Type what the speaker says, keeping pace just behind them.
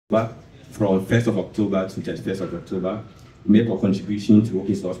But from 1st of October to 31st of October, make a contribution to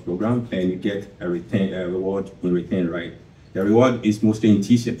open source program and you get a reward in return, right? The reward is mostly in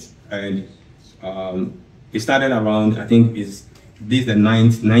t-shirts, and it started around, I think this is the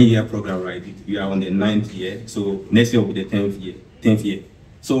nine-year program, right? We are on the 9th year, so next year will be the 10th year.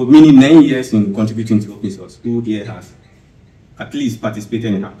 So meaning 9 years in contributing to open source. Who here has at least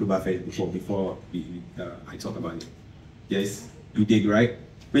participated in Hacktoberfest before I talk about it? Yes, you did, right?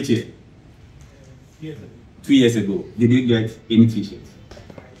 Which year? 2 years ago. Did you get any t-shirts?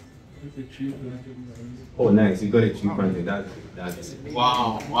 Oh, nice! You got a tree planted. That's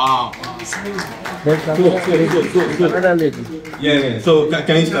wow! Yeah. So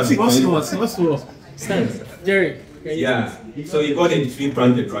can you start? What's Jerry? Yeah. So you got a tree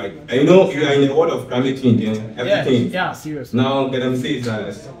planted, right? And you know you are in the world of climate change and everything. Yeah, seriously. Now, get them say is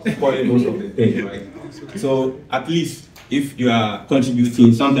spoiling most of the things, right? So at least if you are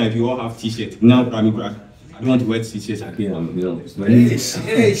contributing, sometimes you all have t-shirts. Now, primary crack. I don't want to wear t-shirts again. You know, it's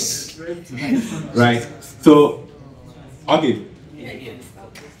right. So, okay.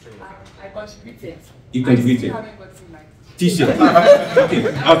 I contributed. You contributed. T-shirt. Okay.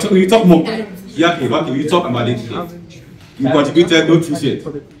 We'll talk more. Yeah. Okay. We'll talk about it today. You contributed, no t-shirt.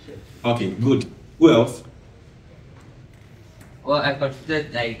 Okay. Good. Who else? Well, I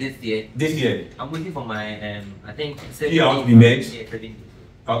contributed like this year. This year. I'm waiting for my I think 7 days. To be made. Yeah, 7 days.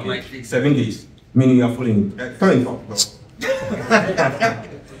 Okay. 7 days. Meaning you are following. Come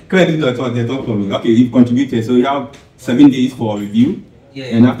on, they talk for me. Okay, you've contributed, so you have 7 days for review.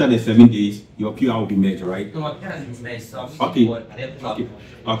 Yeah. And after the 7 days, your PR will be made, right? No, my PR is made. So Okay.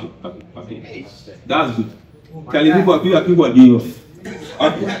 That's good. Tell people are doing it.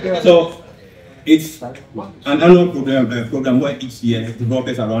 Okay. So it's an annual program where each year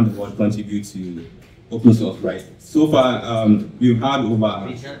developers around the world contribute to open source, right? So far, we've had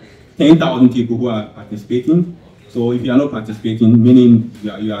over 10,000 people who are participating. So if you are not participating, meaning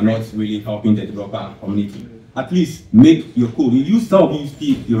you are not really helping the developer community, at least make your code. You use some of you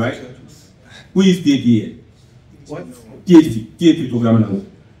PhD, right? Who is PhD here? What? PhD programming.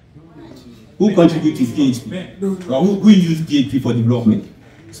 Who contribute to PhD? Or who use PhD for development?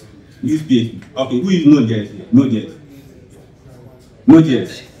 Use PhD. Okay, who is Node.js here?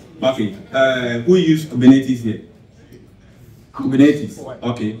 Node.js. Okay. Who use Kubernetes here? Kubernetes.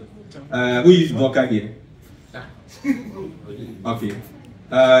 Okay. Who use Docker here? Okay.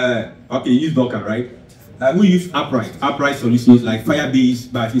 Okay, use Docker, right? Who use Upright solutions like Firebase,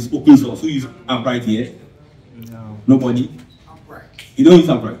 but it's open source. Who use Upright here? No. Nobody? Upright. You don't use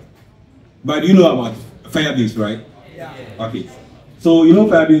Upright. But you know about Firebase, right? Yeah. Okay. So you know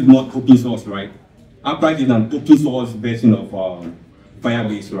Firebase is not open source, right? Upright is an open source version of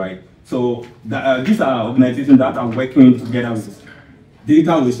Firebase, right? So these are organizations that are working together with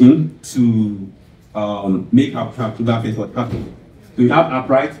DigitalOcean to make Hacktoberfest for traffic. So you have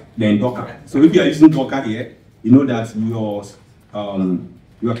Upright, then Docker. So if you are using Docker here, you know that your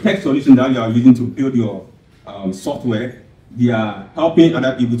tech solution that you are using to build your software, they are helping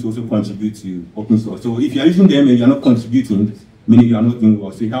other people to also contribute to open source. So if you are using them and you are not contributing, meaning you are not doing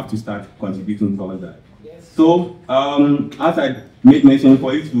well, so you have to start contributing towards that. So as I made mention,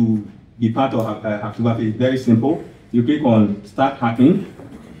 for you to be part of Hacktoberfest, it's very simple. You click on Start Hacking.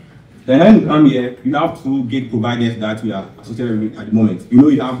 Then when you come here, you have two gate providers that we are associated with at the moment. You know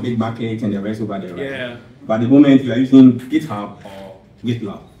you have Bitbucket and the rest over there, right? Yeah. But at the moment you are using GitHub or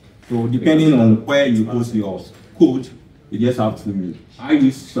GitLab. So depending on where you post your code, you just have to. I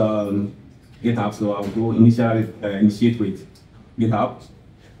use GitHub, so I'll go initiate with GitHub.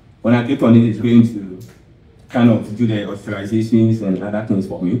 When I click on it, it's going to kind of do the authorizations and other things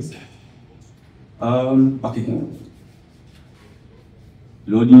for me. Okay.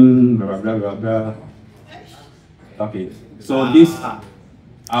 Loading, blah, blah, blah, blah. Okay, so this,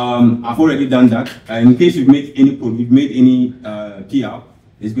 I've already done that. In case you've made any code, you've made any PR,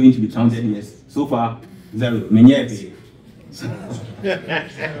 it's going to be counted, yes. So far, 0.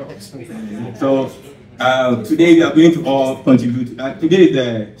 So, today we are going to all contribute. Today is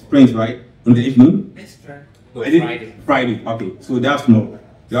the sprint, right? In the evening? No, Friday. Friday, okay. So that's tomorrow.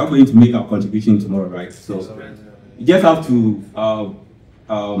 We are going to make our contribution tomorrow, right? So, you just have to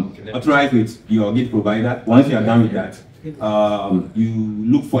authorize with your Git provider. Once you are done with that, you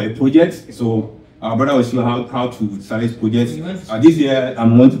look for a project. So our brother will show how to select projects. This year, I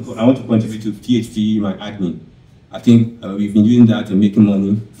want to contribute to PHP, my admin. I think we've been using that and making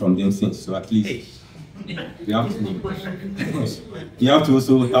money from them since. So at least you have to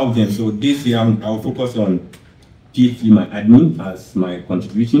also help them. So this year, I'll focus on PHP, my admin, as my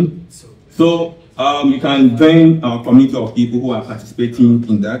contribution. So You can join our community of people who are participating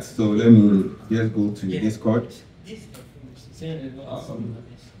in that. So let me just go to Discord.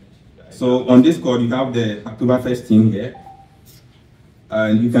 So on Discord, you have the Hacktoberfest team here.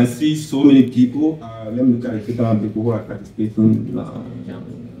 And you can see so many people. Let me look at the total people who are participating.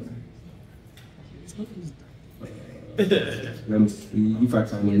 Let me see if I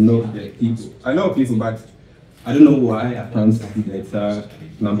can know the people. I know people, but I don't know why I can't see the exact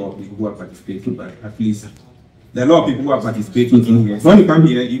number of people who are participating, but at least there are a lot of people who are participating in here. So when you come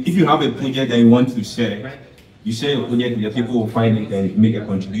here, if you have a project that you want to share, you share your project with the people who find it and make a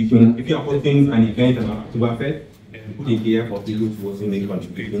contribution. If you are hosting an event about Hacktoberfest, put it here for people to also make a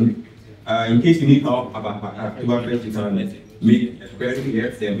contribution. In case you need help about Hacktoberfest, you can make a query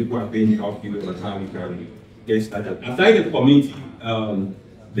here, then people are paying help you on how you can get started. Aside the community,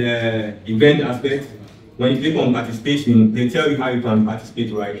 the event aspect, when you click on participation, they tell you how you can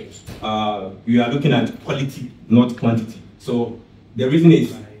participate, right? You are looking at quality, not quantity. So the reason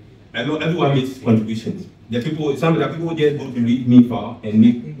is, everyone makes contributions. The people, some of the people just go to read me file and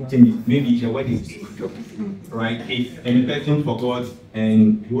make changes. Maybe the wedding, right? If and the person forgot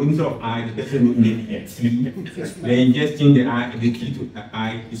and instead of I, the person would make a T, then just change the key to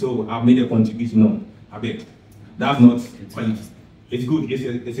I. So I've made a contribution. No, I bet that's not quality. It's good.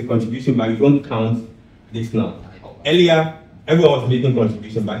 It's a contribution, but you don't count this now. Earlier, everyone was making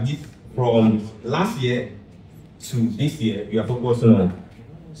contribution, but this from last year to this year, we are focusing on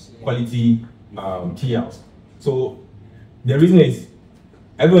quality TLs. So the reason is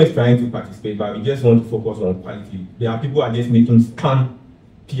everyone is trying to participate, but we just want to focus on quality. There are people who are just making spam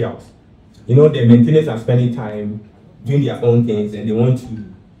PLs. You know, the maintainers are spending time doing their own things, and they want to,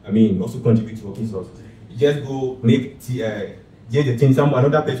 also contribute to open source. You just go make the change.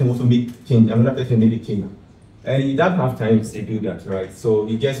 Another person also make change. Another person made a change, and you don't have time to do that, right? So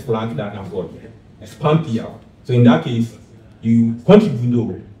you just flag that as well, a spam PL. So in that case, you contribute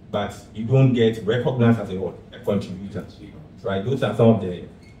though, but you don't get recognized as a contributor, right? Those are some of the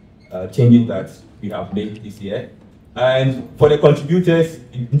changes that we have made this year. And for the contributors,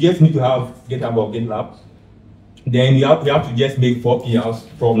 you just need to have GitHub or GitLab. Then you have to just make 4 PLs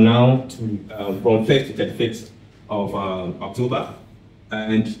from now to from 1st to 35th of October.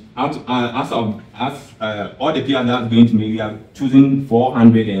 And as all the PLs that are going to make, we are choosing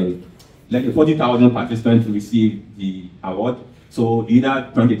 40,000 participants to receive the award. So either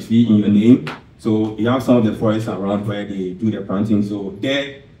plant a tree in your name. So you have some of the forests around where they do the planting. So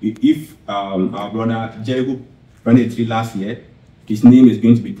there, if our brother Jerry who planted a tree last year, his name is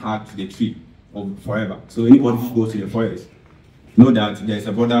going to be tagged to the tree forever. So anybody who goes to the forest, know that there's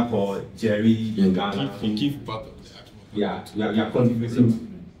a brother called Jerry in Ghana. Give part of the Yeah, we are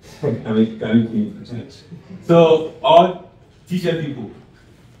contributing. So all t-shirt people,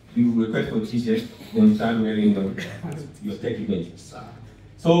 you request for t-shirt, then you start wearing your tech event.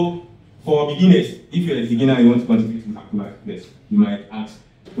 So for beginners, if you're a beginner and you want to contribute to Hacktoberfest, you might ask,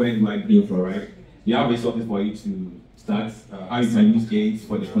 where do I begin from, right? We have resources for you to start, how you can use gates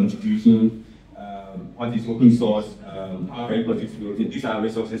for the contribution, what is open source, how can you contribute. These are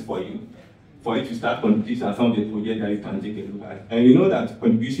resources for you to start contributing. These are some of the projects that you can take a look at. And you know that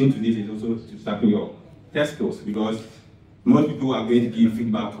contribution to this is also to start your test skills, because most people are going to give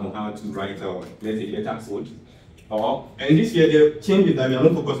feedback on how to write, let's say, better code. And this year, the change is that we are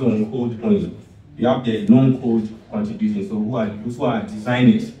not focusing on code only. We have the non-code contribution. So those who are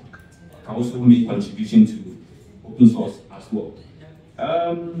designers can also make contribution to open source as well.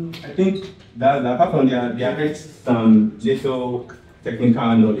 I think that apart from there is some little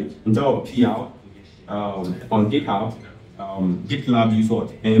technical knowledge in terms of PR on GitHub, GitLab use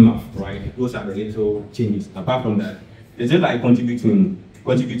what MF, right? Those are the little changes. Apart from that, it's just like contributing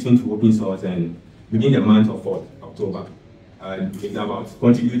to open source, and within the month of October, it's about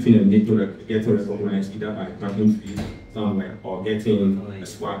contributing and getting recognized either by planting fees somewhere or getting a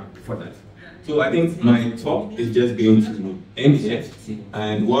swag for that. So I think my talk is just going to end here.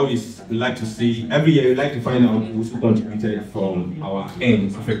 And what we like to see, every year we like to find out who contributed from our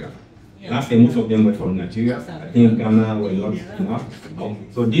end, Africa. Last year, most of them were from Nigeria. I think Ghana were not enough.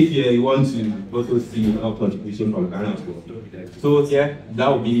 So this year, we want to also see our contribution from Ghana as well. So yeah, that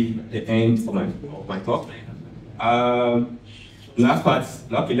will be the end of my talk. Last part,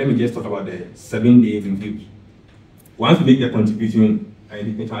 okay, let me just talk about the 7-day review. Once you make the contribution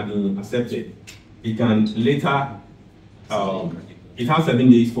and it has been accepted, it can later, it has 7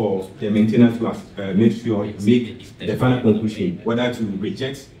 days for the maintainer to make sure it make the final conclusion, whether to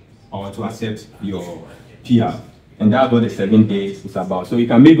reject or to accept your PR. And that's what the 7 days is about. So you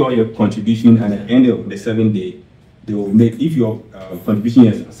can make all your contribution, and at the end of the 7 days, they will make, if your contribution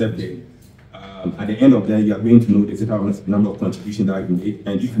is accepted, At the end of that, you are going to know the total number of contributions that you made,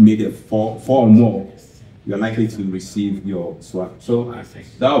 and if you made a four or more, you are likely to receive your swag. So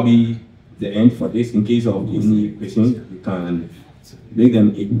that will be the end for this. In case of any questions, you can bring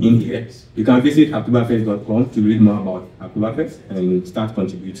them in here. You can visit hacktoberfest.com to read more about Hacktoberfest and start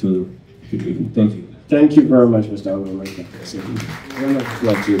contributing to it. Thank you. Thank you very much, Mr. Mensah. Very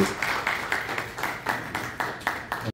much.